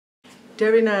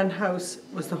Derrynane House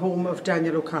was the home of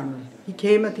Daniel O'Connell. He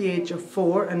came at the age of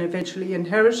 4 and eventually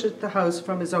inherited the house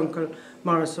from his uncle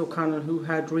Maurice O'Connell, who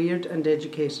had reared and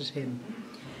educated him.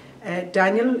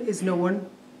 Daniel is known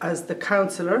as the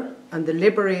counsellor and the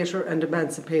liberator and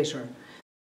emancipator.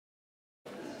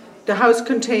 The house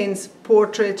contains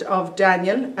portrait of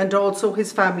Daniel and also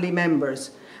his family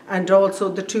members, and also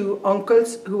the 2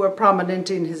 uncles who were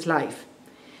prominent in his life.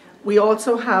 We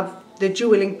also have the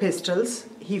duelling pistols.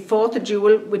 He fought a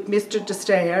duel with Mr. de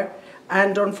Stair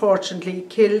and unfortunately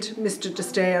killed Mr. de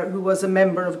Stair, who was a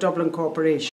member of Dublin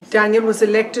Corporation. Daniel was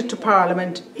elected to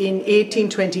Parliament in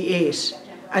 1828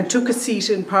 and took a seat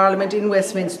in Parliament in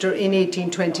Westminster in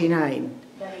 1829.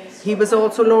 He was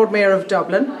also Lord Mayor of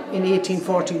Dublin in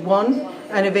 1841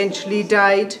 and eventually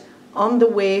died on the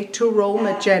way to Rome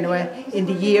at Genoa in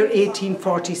the year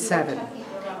 1847.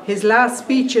 His last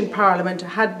speech in Parliament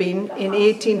had been in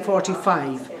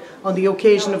 1845 on the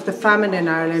occasion of the famine in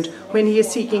Ireland, when he is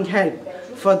seeking help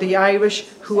for the Irish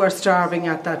who are starving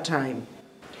at that time.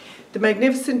 The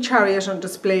magnificent chariot on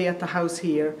display at the house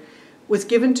here was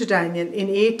given to Daniel in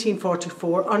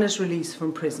 1844 on his release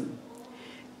from prison.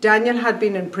 Daniel had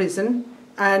been in prison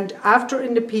and after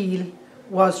an appeal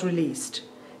was released.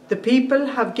 The people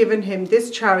have given him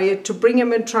this chariot to bring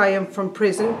him in triumph from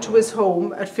prison to his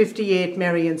home at 58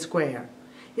 Merrion Square.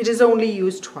 It is only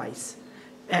used twice,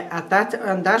 on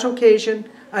that occasion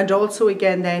and also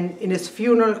again then in his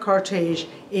funeral cortege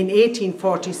in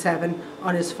 1847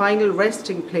 on his final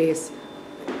resting place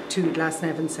to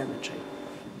Glasnevin Cemetery.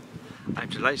 I'm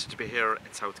delighted to be here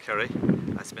in South Kerry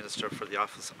as Minister for the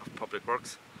Office of Public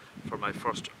Works for my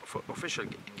first official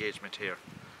engagement here.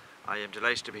 I am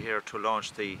delighted to be here to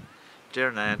launch the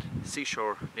Derrynane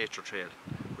Seashore Nature Trail,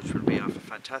 which will be a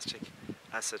fantastic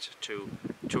asset to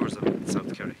tourism in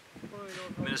South Kerry.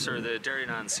 Minister, the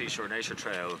Derrynane Seashore Nature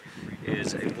Trail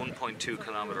is a 1.2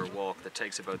 kilometre walk that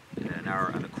takes about an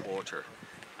hour and a quarter,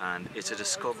 and it's a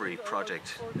discovery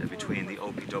project between the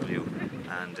OPW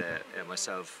and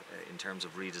myself in terms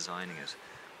of redesigning it,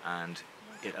 and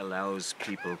it allows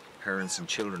people, parents and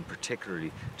children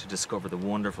particularly, to discover the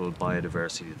wonderful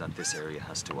biodiversity that this area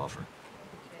has to offer.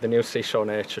 The new Seashore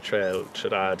Nature Trail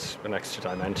should add an extra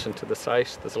dimension to the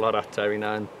site. There's a lot at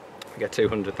Derrynane. We get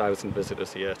 200,000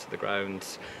 visitors a year to the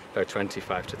grounds, about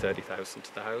 25 to 30,000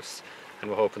 to the house, and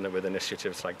we're hoping that with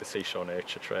initiatives like the Seashore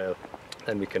Nature Trail,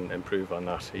 then we can improve on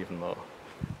that even more.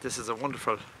 This is a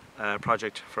wonderful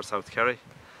project for South Kerry,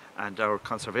 and our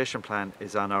conservation plan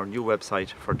is on our new website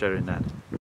for Derrynane.